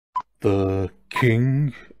the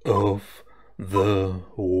King of the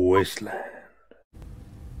Wasteland.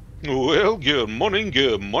 Well, good morning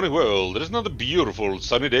world. It is another beautiful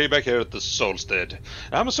sunny day back here at the Solstead.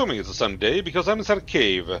 I'm assuming it's a sunny day because I'm inside a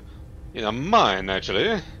cave. In a mine, actually.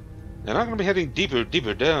 And I'm gonna be heading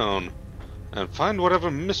deeper down. And find whatever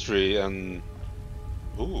mystery and...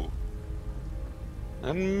 ooh.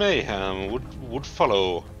 And mayhem would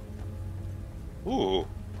follow. Ooh.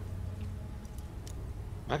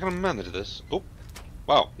 Am I gonna manage this? Oh.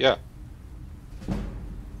 Wow, yeah.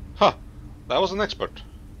 Huh. That was an expert.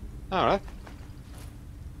 Alright.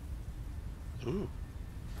 Ooh.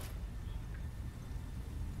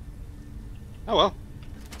 Oh well.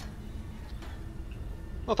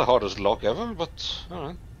 Not the hardest lock ever, but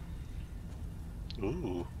alright.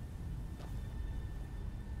 Ooh.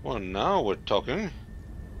 Well, now we're talking.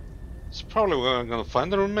 It's probably where I'm gonna find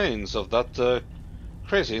the remains of that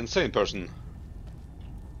crazy, insane person.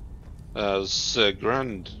 As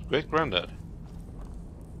great-granddad.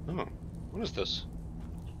 Oh, what is this?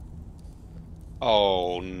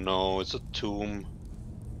 Oh no, it's a tomb.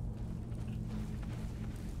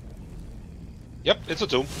 Yep, it's a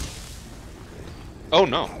tomb. Oh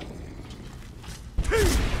no.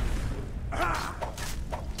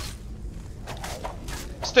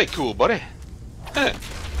 Stay cool, buddy. Eh.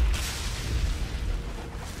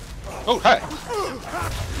 Oh, hi.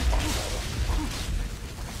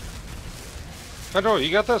 Pedro,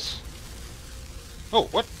 you got this? Oh,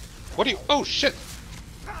 what? What do you... Oh, shit!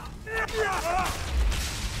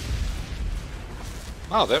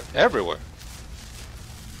 Wow, they're everywhere.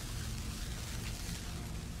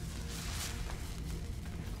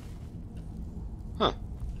 Huh.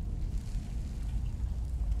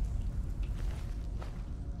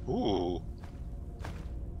 Ooh.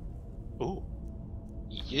 Ooh.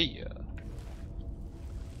 Yeah.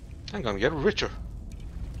 I'm gonna get richer.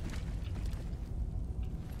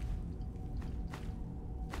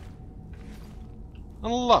 A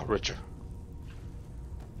lot richer.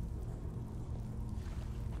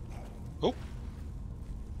 Oh.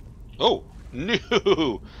 Oh.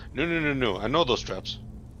 No. No. I know those traps.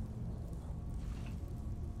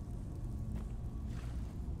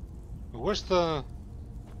 Where's the...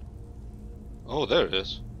 Oh, there it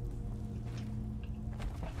is.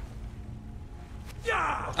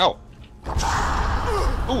 Ow.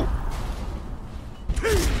 Ooh.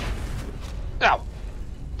 Ow.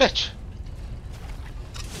 Bitch.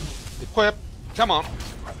 Equip. Come on.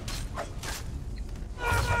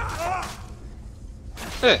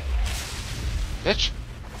 Hey. Bitch.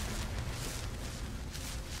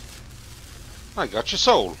 I got your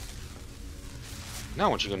soul. Now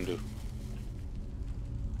what you gonna do?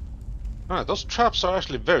 Alright, those traps are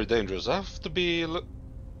actually very dangerous. I have to be...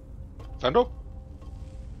 Fendo?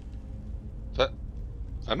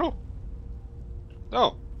 Fendo?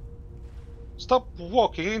 No. Stop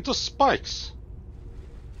walking into spikes.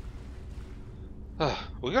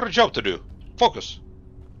 We got a job to do. Focus.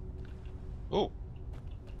 Oh.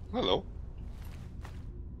 Hello.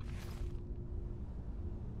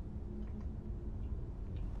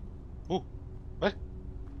 Ooh. What?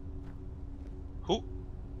 Who?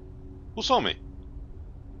 Who saw me?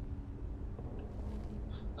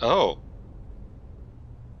 Oh.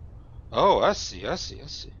 Oh, I see.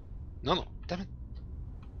 No. Damn it.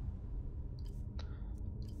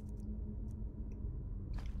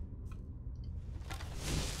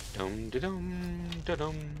 Dum.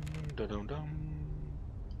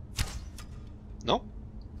 No,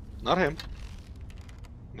 not him.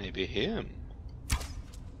 Maybe him.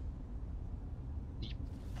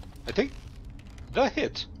 I think that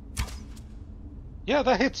hit. Yeah,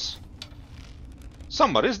 that hits.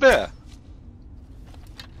 Somebody's there.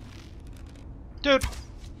 Dude.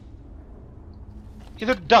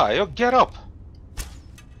 Either die or get up.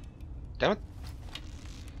 Damn it.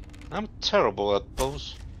 I'm terrible at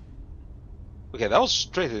those. Okay, that was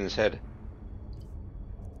straight in his head.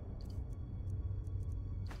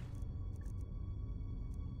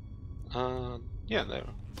 Yeah, there.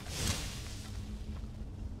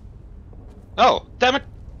 Oh, damn it!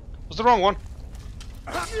 Was the wrong one.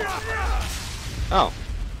 Oh.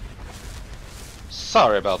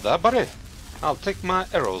 Sorry about that, buddy. I'll take my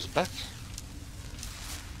arrows back.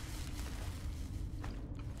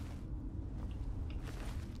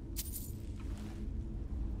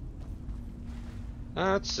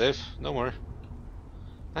 That's safe, don't worry.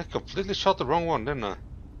 I completely shot the wrong one, didn't I?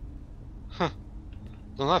 Huh.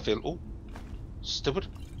 Don't I feel... Oh, stupid.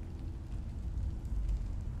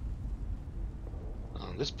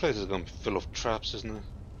 Oh, this place is gonna be full of traps, isn't it?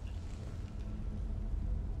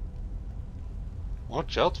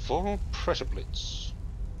 Watch out for pressure plates.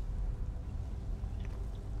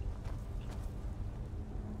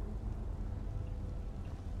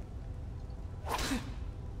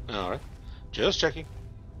 Just checking.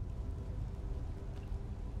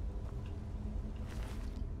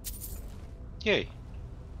 Yay.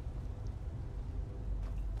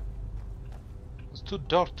 It's too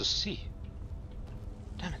dark to see.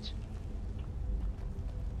 Damn it.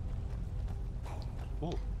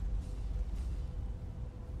 Ooh.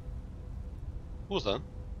 Who's that?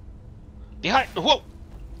 Behind! Whoa!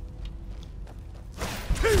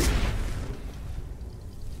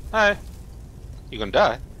 Hi. You gonna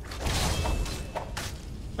die?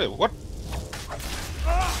 Wait, what?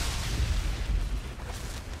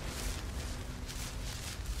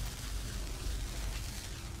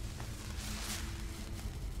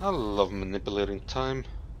 I love manipulating time.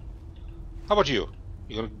 How about you?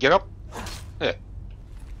 You gonna get up? Yeah.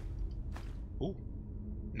 Ooh.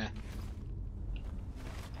 Nah.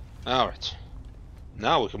 Alright.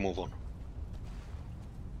 Now we can move on.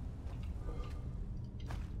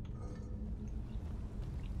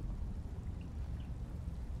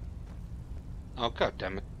 Oh, god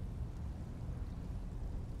damn it.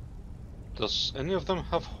 Does any of them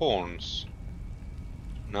have horns?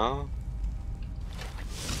 No?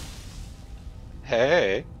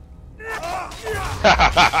 Hey!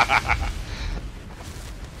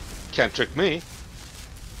 Can't trick me.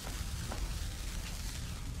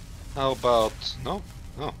 How about... no?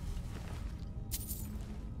 No.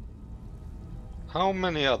 How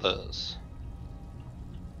many others?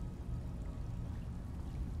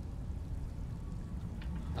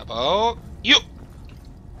 How about you?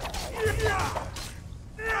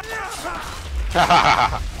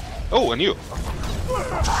 Oh, and you. Ooh.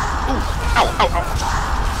 Ow, ow,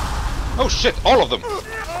 ow. Oh shit, all of them.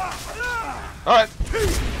 Alright.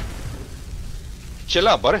 Chill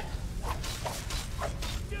out, buddy.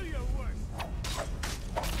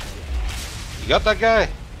 You got that guy?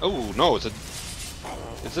 Oh no, it's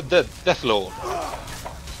a death lord.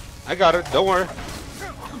 I got it, don't worry.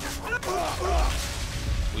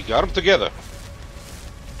 We got them together.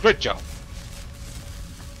 Great job.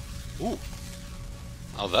 Ooh.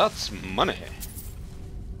 Now that's money.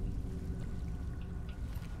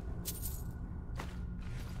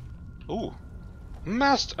 Ooh.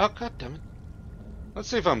 Master. Oh, god damn it. Let's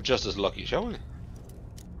see if I'm just as lucky, shall we?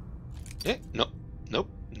 Eh? No. Nope.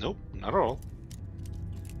 Nope. Not at all.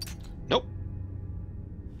 Nope.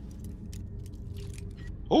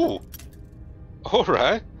 Ooh.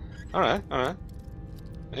 Alright. Alright. Alright.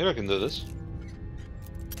 Maybe I can do this.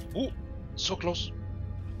 Ooh. So close.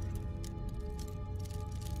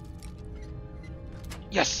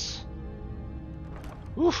 Yes!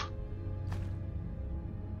 Oof.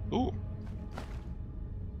 Ooh.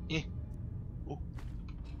 Eh. Ooh.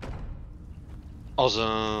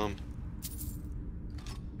 Awesome.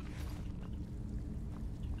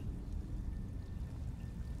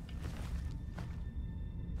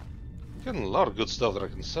 Getting a lot of good stuff that I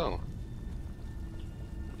can sell.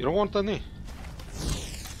 You don't want any?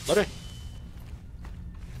 Buddy?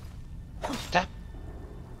 Tap.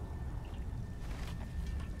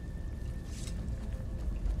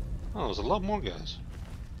 Oh, there's a lot more guys.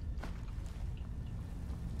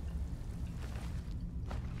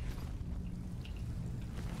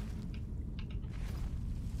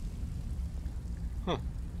 Huh.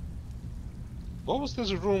 What was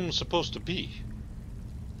this room supposed to be?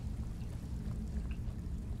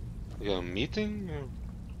 Like a meeting?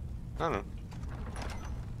 I don't know.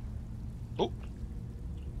 Oh!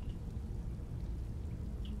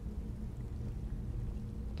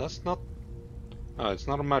 That's not... Ah, it's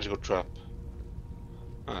not a magical trap.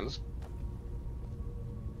 Alright, let's...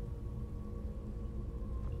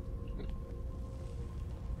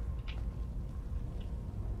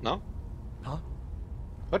 No? Huh?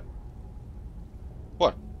 What?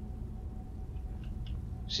 What?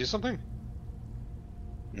 See something?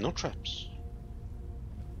 No traps.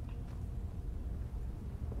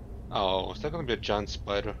 Oh, is that gonna be a giant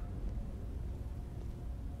spider?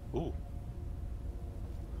 Ooh.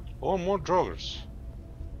 Oh, more droggers.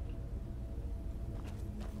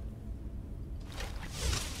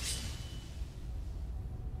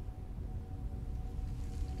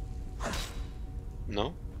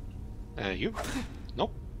 No? You?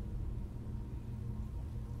 Nope.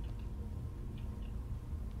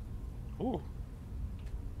 Ooh.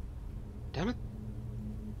 Damn it.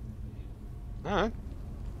 Alright.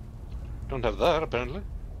 Don't have that, apparently.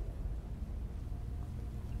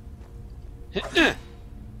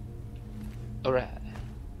 Alright.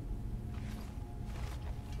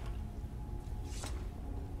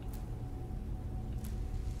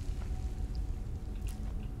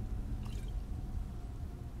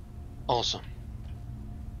 Awesome.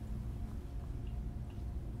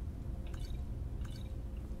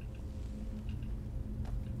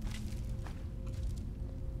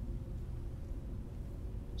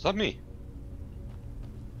 Is that me?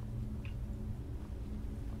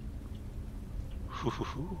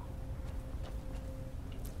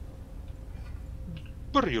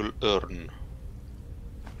 Burial urn.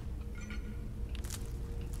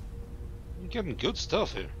 You're getting good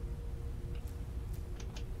stuff here.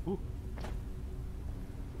 Ooh.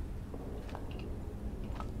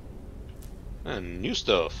 And new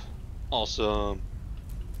stuff. Awesome.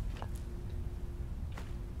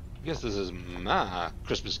 I guess this is my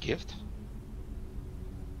Christmas gift.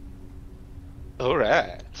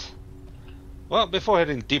 Alright. Well, before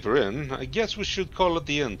heading deeper in, I guess we should call it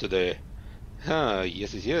the end today. Ah,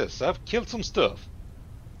 yes, I've killed some stuff.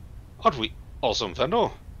 Aren't we awesome,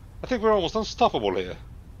 Fendo? I think we're almost unstoppable here.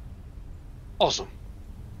 Awesome.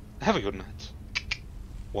 Have a good night.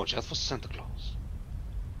 Watch out for Santa Claus.